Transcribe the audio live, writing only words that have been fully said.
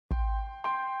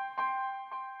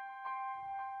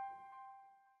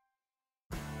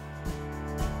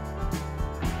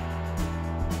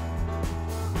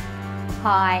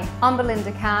Hi, I'm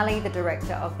Belinda Carley, the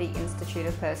Director of the Institute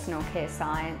of Personal Care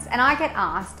Science, and I get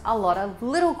asked a lot of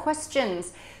little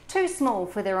questions, too small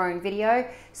for their own video.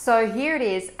 So here it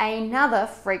is, another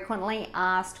frequently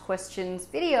asked questions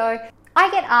video. I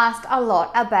get asked a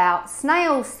lot about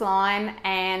snail slime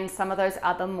and some of those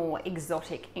other more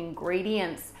exotic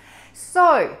ingredients.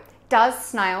 So, does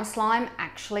snail slime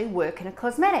actually work in a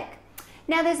cosmetic?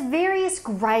 Now there's various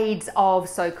grades of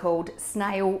so-called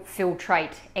snail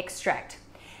filtrate extract,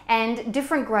 and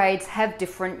different grades have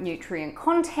different nutrient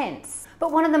contents.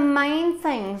 But one of the main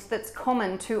things that's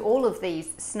common to all of these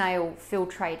snail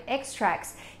filtrate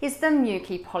extracts is the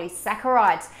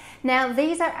mucopolysaccharides. Now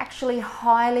these are actually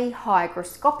highly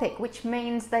hygroscopic, which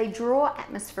means they draw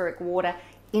atmospheric water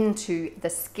into the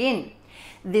skin.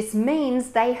 This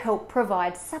means they help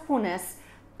provide suppleness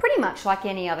pretty much like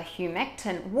any other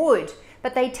humectant would,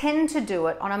 but they tend to do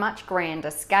it on a much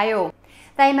grander scale.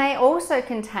 They may also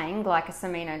contain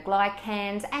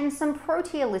glycosaminoglycans and some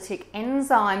proteolytic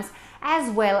enzymes,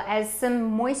 as well as some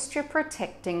moisture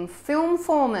protecting film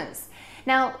formers.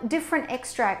 Now, different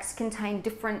extracts contain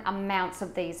different amounts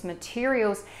of these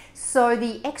materials, so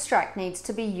the extract needs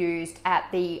to be used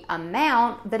at the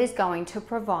amount that is going to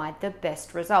provide the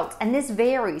best results. And this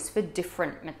varies for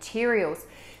different materials.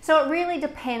 So it really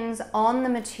depends on the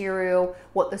material,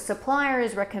 what the supplier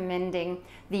is recommending,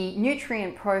 the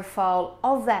nutrient profile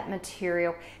of that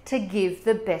material to give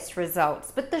the best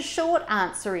results. But the short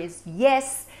answer is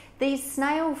yes. These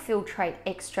snail filtrate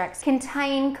extracts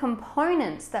contain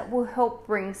components that will help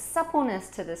bring suppleness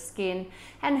to the skin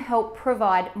and help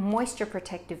provide moisture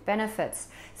protective benefits.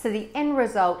 So the end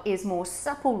result is more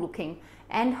supple looking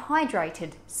and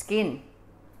hydrated skin.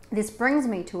 This brings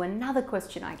me to another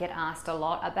question I get asked a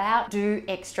lot about: do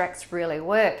extracts really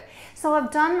work? So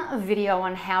I've done a video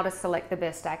on how to select the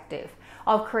best active.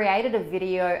 I've created a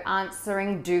video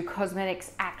answering do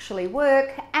cosmetics actually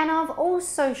work, and I've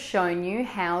also shown you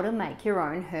how to make your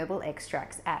own herbal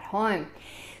extracts at home.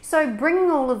 So bringing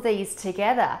all of these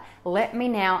together, let me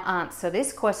now answer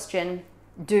this question: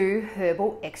 do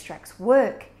herbal extracts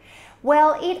work?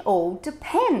 Well, it all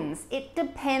depends. It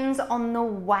depends on the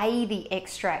way the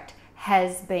extract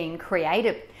has been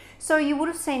created. So you would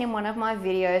have seen in one of my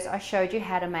videos, I showed you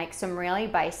how to make some really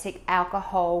basic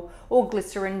alcohol or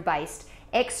glycerin based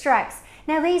extracts.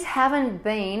 Now these haven't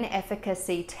been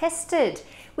efficacy tested,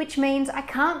 which means I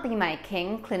can't be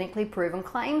making clinically proven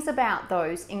claims about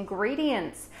those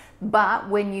ingredients. But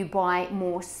when you buy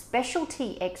more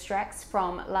specialty extracts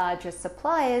from larger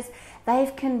suppliers,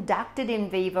 they've conducted in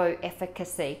vivo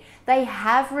efficacy. They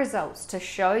have results to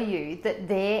show you that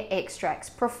their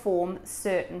extracts perform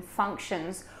certain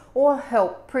functions or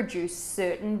help produce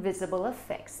certain visible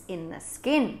effects in the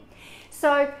skin.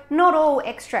 So not all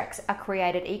extracts are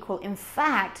created equal. In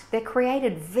fact, they're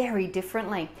created very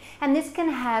differently. And this can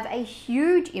have a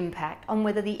huge impact on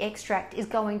whether the extract is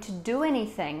going to do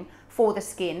anything for the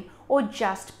skin or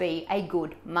just be a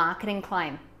good marketing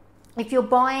claim. If you're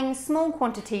buying small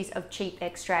quantities of cheap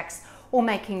extracts or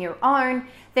making your own,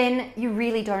 then you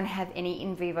really don't have any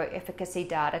in vivo efficacy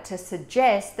data to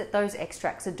suggest that those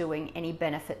extracts are doing any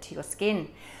benefit to your skin.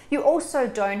 You also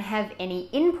don't have any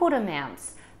input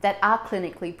amounts that are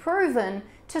clinically proven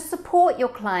to support your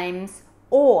claims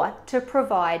or to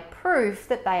provide proof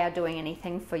that they are doing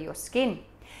anything for your skin.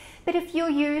 But if you're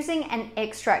using an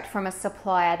extract from a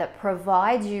supplier that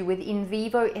provides you with in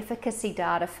vivo efficacy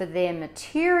data for their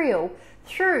material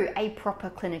through a proper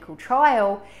clinical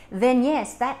trial, then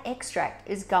yes, that extract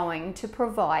is going to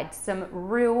provide some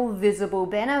real visible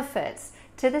benefits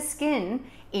to the skin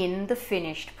in the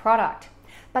finished product.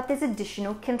 But there's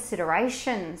additional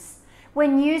considerations.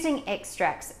 When using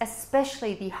extracts,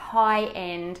 especially the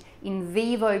high-end in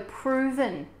vivo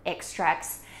proven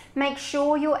extracts, make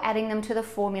sure you're adding them to the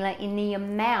formula in the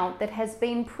amount that has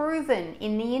been proven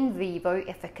in the in vivo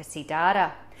efficacy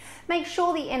data. Make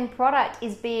sure the end product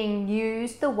is being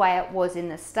used the way it was in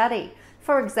the study.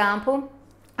 For example,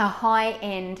 a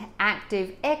high-end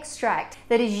active extract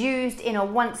that is used in a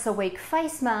once-a-week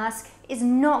face mask is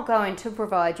not going to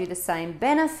provide you the same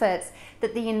benefits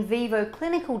that the in vivo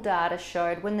clinical data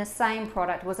showed when the same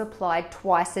product was applied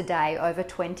twice a day over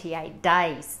 28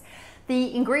 days.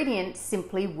 The ingredients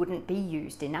simply wouldn't be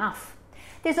used enough.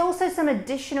 There's also some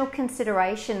additional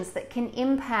considerations that can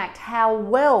impact how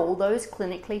well those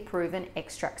clinically proven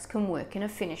extracts can work in a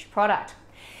finished product.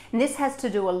 And this has to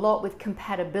do a lot with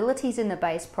compatibilities in the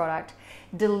base product,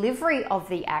 delivery of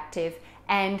the active,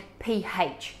 and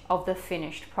pH of the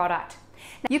finished product.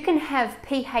 Now, you can have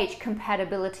pH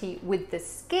compatibility with the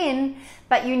skin,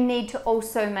 but you need to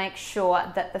also make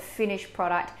sure that the finished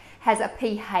product has a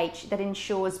pH that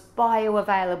ensures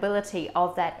bioavailability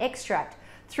of that extract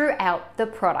throughout the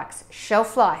product's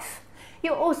shelf life.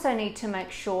 You also need to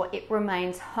make sure it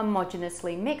remains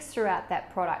homogeneously mixed throughout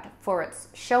that product for its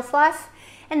shelf life,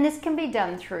 and this can be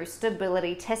done through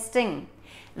stability testing.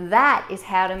 That is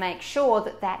how to make sure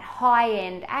that that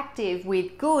high-end active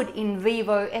with good in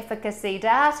vivo efficacy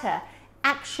data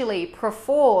actually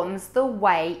performs the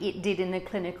way it did in the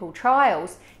clinical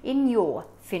trials in your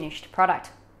finished product.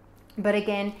 But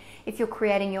again, if you're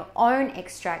creating your own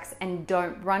extracts and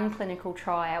don't run clinical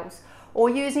trials, or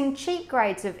using cheap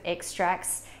grades of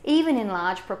extracts, even in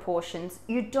large proportions,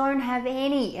 you don't have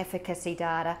any efficacy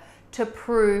data to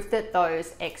prove that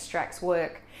those extracts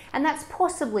work. And that's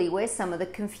possibly where some of the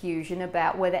confusion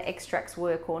about whether extracts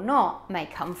work or not may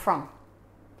come from.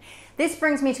 This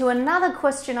brings me to another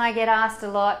question I get asked a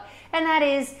lot, and that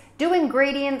is, do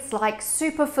ingredients like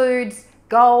superfoods,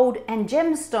 gold, and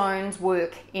gemstones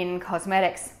work in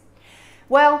cosmetics?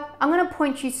 Well, I'm going to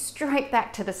point you straight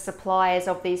back to the suppliers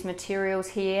of these materials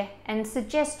here and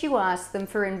suggest you ask them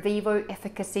for in vivo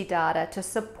efficacy data to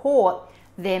support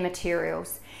their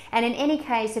materials. And in any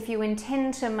case, if you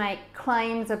intend to make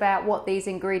claims about what these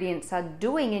ingredients are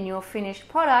doing in your finished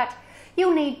product,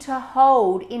 you'll need to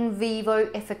hold in vivo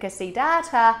efficacy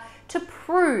data to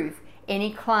prove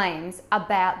any claims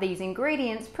about these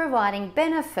ingredients providing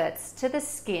benefits to the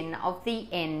skin of the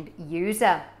end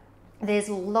user. There's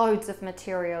loads of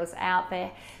materials out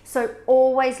there, so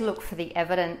always look for the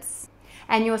evidence.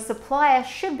 And your supplier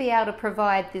should be able to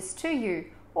provide this to you,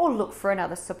 or look for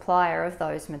another supplier of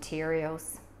those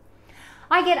materials.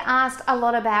 I get asked a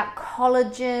lot about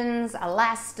collagens,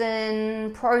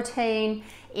 elastin, protein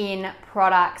in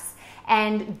products,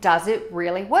 and does it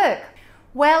really work?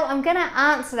 Well, I'm going to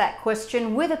answer that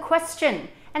question with a question,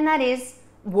 and that is,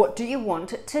 what do you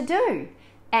want it to do?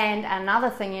 And another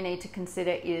thing you need to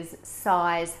consider is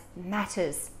size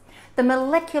matters. The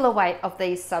molecular weight of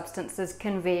these substances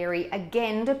can vary,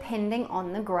 again, depending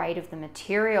on the grade of the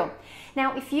material.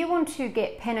 Now, if you want to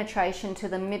get penetration to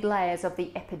the mid layers of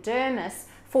the epidermis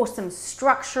for some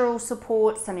structural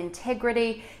support, some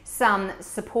integrity, some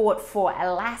support for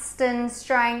elastin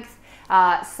strength,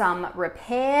 some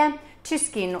repair to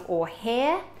skin or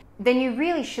hair, then you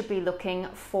really should be looking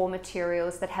for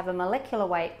materials that have a molecular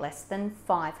weight less than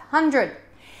 500.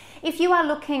 If you are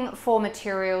looking for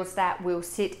materials that will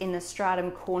sit in the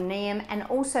stratum corneum and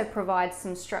also provide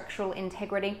some structural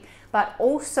integrity, but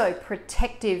also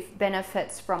protective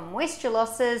benefits from moisture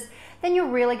losses, then you're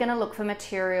really going to look for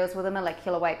materials with a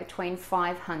molecular weight between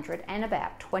 500 and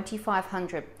about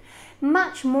 2500.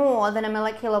 Much more than a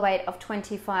molecular weight of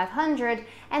 2500,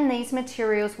 and these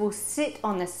materials will sit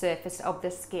on the surface of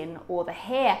the skin or the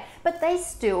hair, but they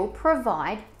still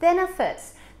provide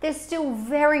benefits. They're still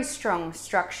very strong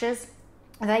structures.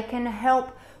 They can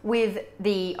help with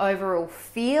the overall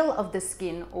feel of the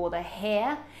skin or the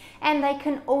hair, and they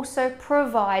can also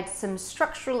provide some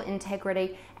structural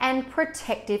integrity and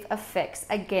protective effects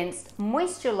against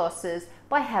moisture losses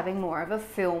by having more of a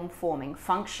film forming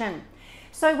function.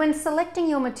 So when selecting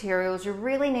your materials, you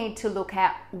really need to look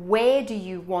at where do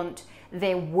you want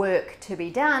their work to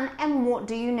be done and what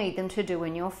do you need them to do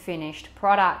in your finished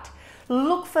product.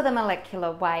 Look for the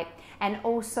molecular weight and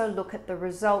also look at the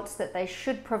results that they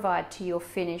should provide to your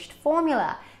finished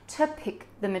formula to pick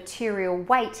the material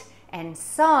weight and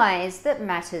size that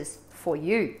matters for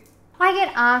you. I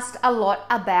get asked a lot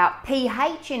about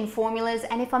pH in formulas,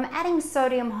 and if I'm adding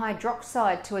sodium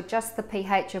hydroxide to adjust the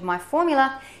pH of my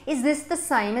formula, is this the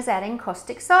same as adding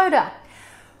caustic soda?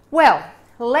 Well,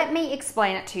 let me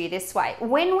explain it to you this way.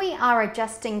 When we are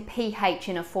adjusting pH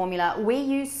in a formula, we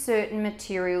use certain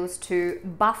materials to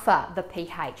buffer the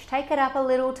pH. Take it up a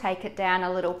little, take it down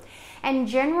a little. And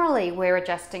generally, we're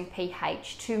adjusting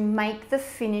pH to make the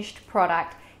finished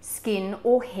product skin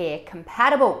or hair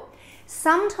compatible.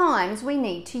 Sometimes we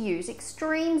need to use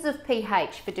extremes of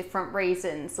pH for different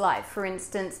reasons. Like, for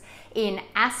instance, in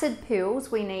acid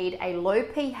pills, we need a low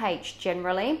pH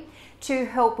generally to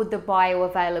help with the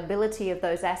bioavailability of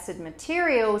those acid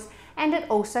materials, and it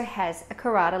also has a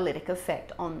keratolytic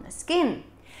effect on the skin.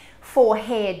 For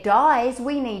hair dyes,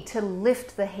 we need to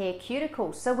lift the hair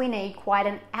cuticle, so we need quite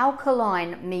an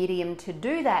alkaline medium to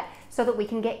do that so that we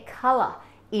can get color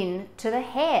into the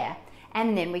hair,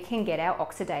 and then we can get our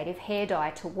oxidative hair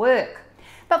dye to work.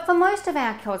 But for most of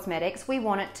our cosmetics, we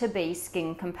want it to be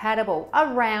skin compatible,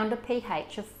 around a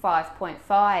pH of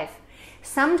 5.5.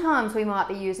 Sometimes we might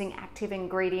be using active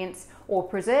ingredients or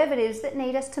preservatives that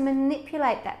need us to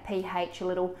manipulate that pH a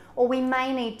little, or we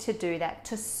may need to do that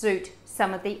to suit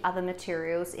some of the other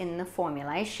materials in the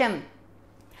formulation.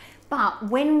 But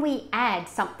when we add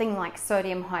something like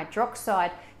sodium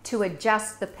hydroxide to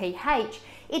adjust the pH,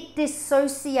 it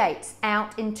dissociates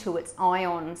out into its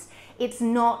ions. It's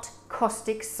not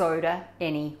caustic soda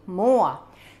anymore.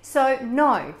 So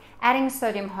no, adding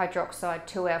sodium hydroxide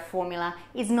to our formula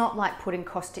is not like putting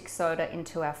caustic soda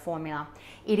into our formula.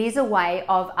 It is a way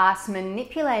of us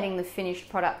manipulating the finished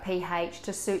product pH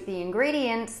to suit the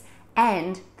ingredients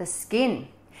and the skin.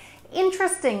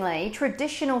 Interestingly,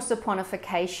 traditional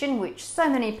saponification, which so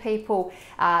many people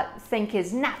think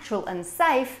is natural and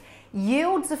safe,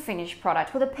 yields a finished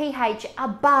product with a pH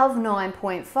above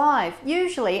 9.5,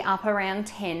 usually up around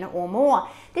 10 or more.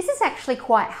 This is actually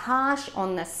quite harsh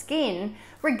on the skin,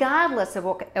 regardless of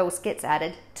what else gets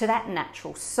added to that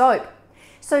natural soap.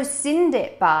 So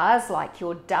Syndet bars, like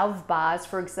your Dove bars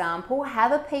for example,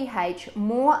 have a pH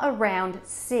more around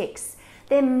 6.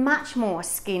 They're much more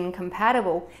skin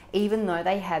compatible, even though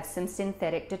they have some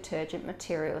synthetic detergent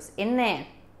materials in there.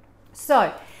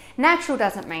 So natural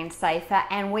doesn't mean safer,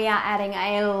 and we are adding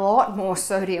a lot more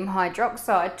sodium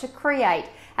hydroxide to create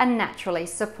a naturally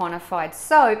saponified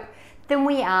soap than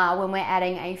we are when we're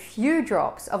adding a few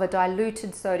drops of a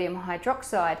diluted sodium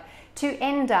hydroxide to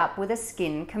end up with a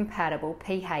skin compatible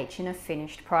pH in a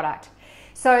finished product.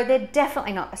 So they're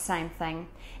definitely not the same thing.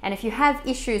 And if you have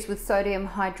issues with sodium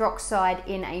hydroxide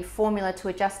in a formula to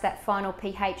adjust that final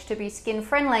pH to be skin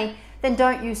friendly, then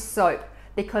don't use soap,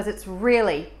 because it's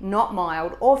really not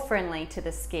mild or friendly to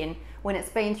the skin when it's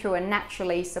been through a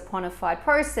naturally saponified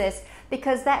process,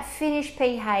 because that finished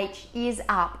pH is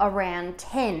up around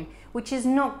 10, which is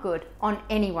not good on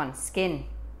anyone's skin.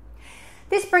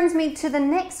 This brings me to the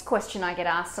next question I get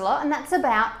asked a lot, and that's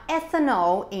about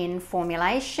ethanol in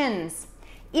formulations.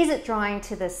 Is it drying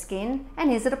to the skin, and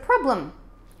is it a problem?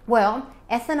 Well,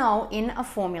 ethanol in a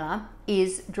formula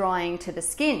is drying to the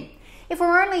skin. If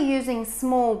we're only using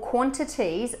small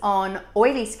quantities on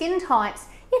oily skin types,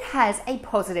 it has a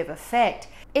positive effect.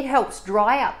 It helps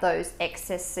dry up those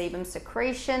excess sebum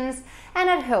secretions, and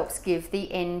it helps give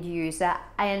the end user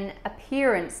an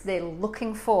appearance they're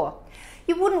looking for.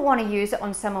 You wouldn't want to use it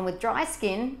on someone with dry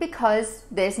skin because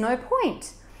there's no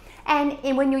point. And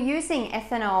when you're using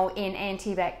ethanol in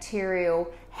antibacterial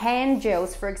hand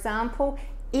gels, for example,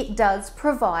 it does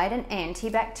provide an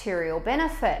antibacterial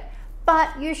benefit.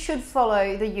 But you should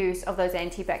follow the use of those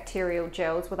antibacterial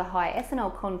gels with a high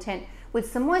ethanol content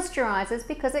with some moisturizers,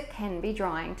 because it can be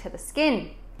drying to the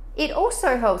skin. It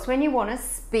also helps when you want to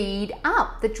speed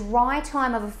up the dry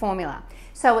time of a formula.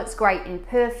 So it's great in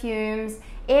perfumes,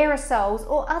 aerosols,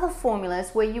 or other formulas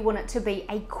where you want it to be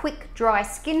a quick dry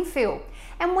skin feel.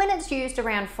 And when it's used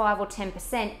around 5 or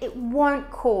 10%, it won't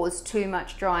cause too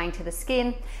much drying to the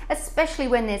skin, especially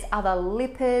when there's other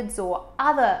lipids or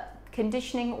other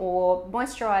conditioning or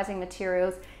moisturizing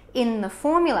materials in the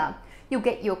formula. You'll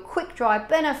get your quick dry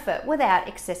benefit without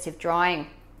excessive drying.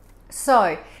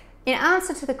 So, in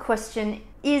answer to the question,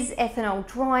 is ethanol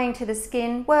drying to the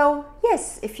skin? Well,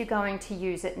 yes, if you're going to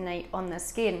use it neat on the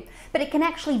skin, but it can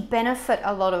actually benefit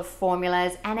a lot of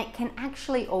formulas, and it can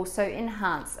actually also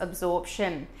enhance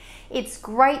absorption. It's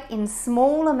great in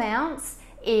small amounts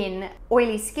in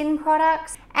oily skin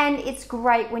products, and it's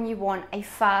great when you want a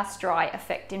fast dry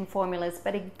effect in formulas,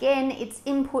 but again, its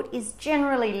input is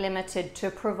generally limited to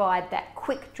provide that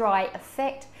quick dry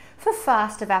effect for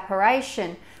fast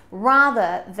evaporation,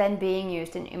 rather than being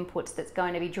used in inputs that's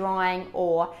going to be drying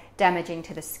or damaging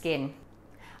to the skin.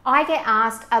 I get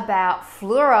asked about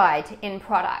fluoride in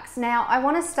products. Now, I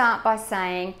want to start by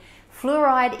saying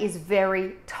fluoride is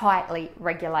very tightly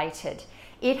regulated.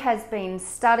 It has been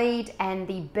studied, and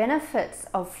the benefits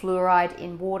of fluoride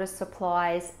in water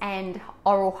supplies and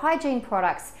oral hygiene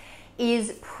products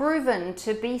is proven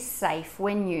to be safe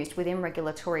when used within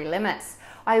regulatory limits.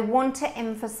 I want to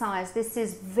emphasize this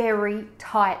is very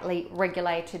tightly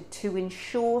regulated to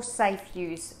ensure safe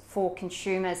use for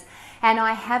consumers, and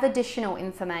I have additional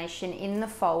information in the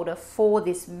folder for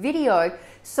this video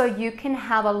so you can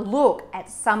have a look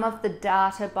at some of the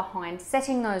data behind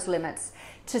setting those limits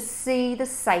to see the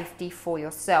safety for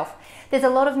yourself. There's a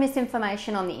lot of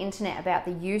misinformation on the internet about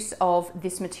the use of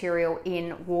this material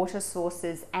in water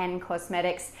sources and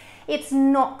cosmetics. It's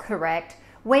not correct.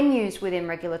 When used within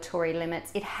regulatory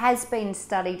limits, it has been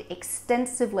studied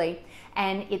extensively,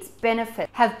 and its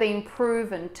benefits have been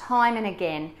proven time and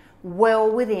again well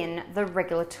within the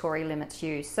regulatory limits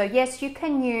used. So yes, you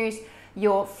can use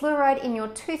your fluoride in your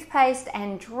toothpaste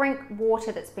and drink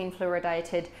water that's been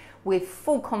fluoridated with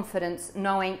full confidence,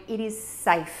 knowing it is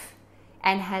safe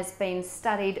and has been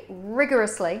studied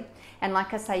rigorously. And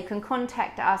like I say, you can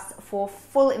contact us for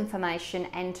full information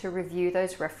and to review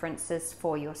those references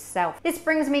for yourself. This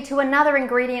brings me to another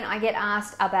ingredient I get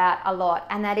asked about a lot,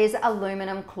 and that is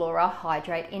aluminum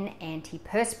chlorhydrate in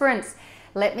antiperspirants.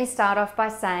 Let me start off by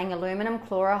saying aluminum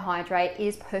chlorhydrate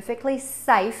is perfectly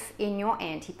safe in your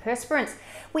antiperspirants.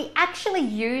 We actually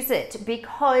use it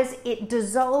because it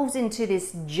dissolves into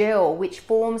this gel which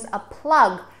forms a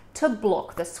plug to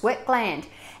block the sweat gland.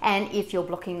 And if you're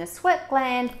blocking the sweat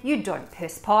gland, you don't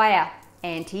perspire.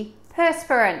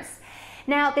 Anti-perspirants.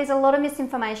 Now, there's a lot of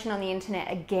misinformation on the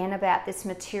internet again about this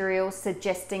material,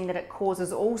 suggesting that it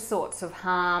causes all sorts of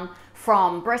harm,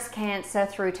 from breast cancer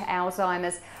through to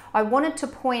Alzheimer's. I wanted to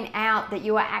point out that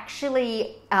you are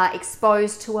actually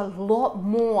exposed to a lot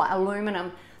more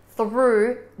aluminum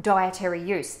through dietary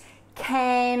use.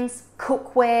 Cans,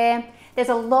 cookware, there's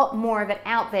a lot more of it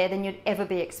out there than you'd ever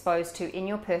be exposed to in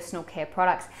your personal care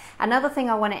products. Another thing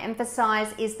I want to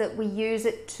emphasize is that we use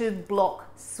it to block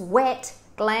sweat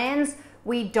glands.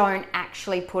 We don't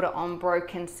actually put it on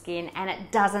broken skin, and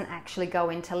it doesn't actually go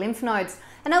into lymph nodes.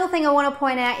 Another thing I want to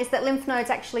point out is that lymph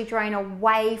nodes actually drain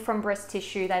away from breast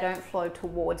tissue. They don't flow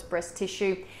towards breast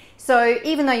tissue. So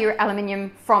even though your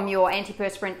aluminium from your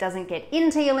antiperspirant doesn't get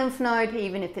into your lymph node,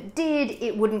 even if it did,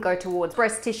 it wouldn't go towards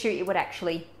breast tissue. It would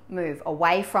actually move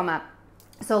away from it.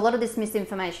 So a lot of this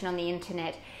misinformation on the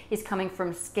internet is coming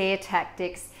from scare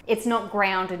tactics. It's not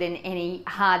grounded in any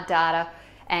hard data,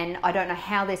 and I don't know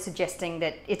how they're suggesting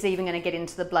that it's even going to get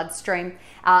into the bloodstream,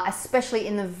 especially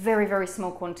in the very, very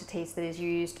small quantities that is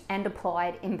used and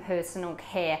applied in personal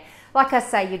care. Like I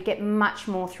say, you'd get much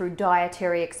more through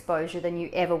dietary exposure than you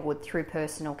ever would through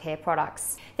personal care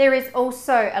products. There is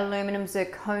also aluminum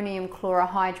zirconium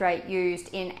chlorhydrate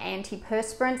used in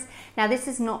antiperspirants. Now, this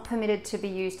is not permitted to be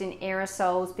used in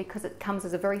aerosols because it comes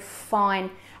as a very fine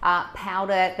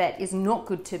powder that is not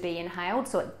good to be inhaled,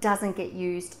 so it doesn't get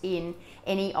used in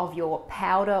any of your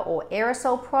powder or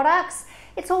aerosol products.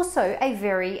 It's also a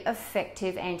very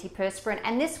effective antiperspirant,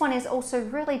 and this one is also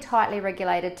really tightly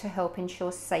regulated to help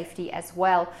ensure safety as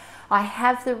well. I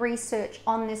have the research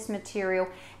on this material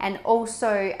and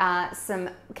also some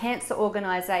cancer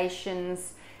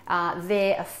organisations,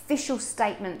 their official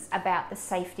statements about the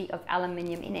safety of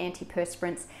aluminium in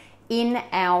antiperspirants in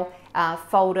our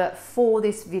folder for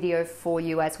this video for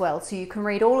you as well. So you can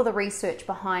read all of the research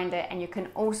behind it, and you can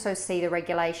also see the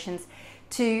regulations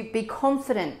to be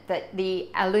confident that the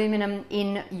aluminum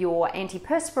in your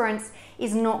antiperspirants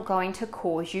is not going to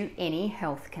cause you any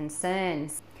health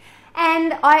concerns.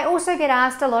 And I also get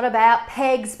asked a lot about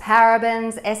PEGs,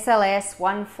 parabens, SLS,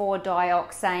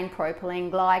 1,4-dioxane, propylene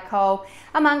glycol,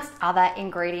 amongst other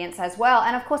ingredients as well.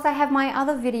 And of course, I have my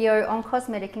other video on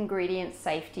cosmetic ingredient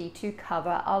safety to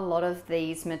cover a lot of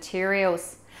these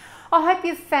materials. I hope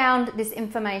you've found this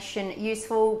information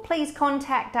useful. Please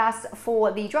contact us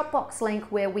for the Dropbox link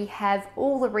where we have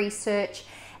all the research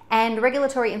and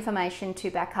regulatory information to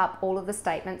back up all of the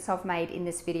statements I've made in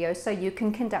this video, so you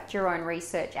can conduct your own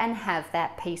research and have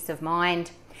that peace of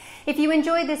mind. If you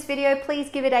enjoyed this video, please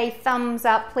give it a thumbs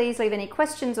up. Please leave any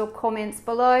questions or comments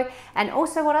below, and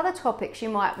also what other topics you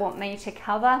might want me to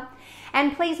cover.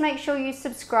 And please make sure you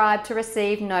subscribe to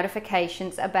receive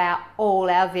notifications about all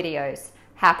our videos.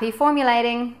 Happy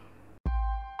formulating!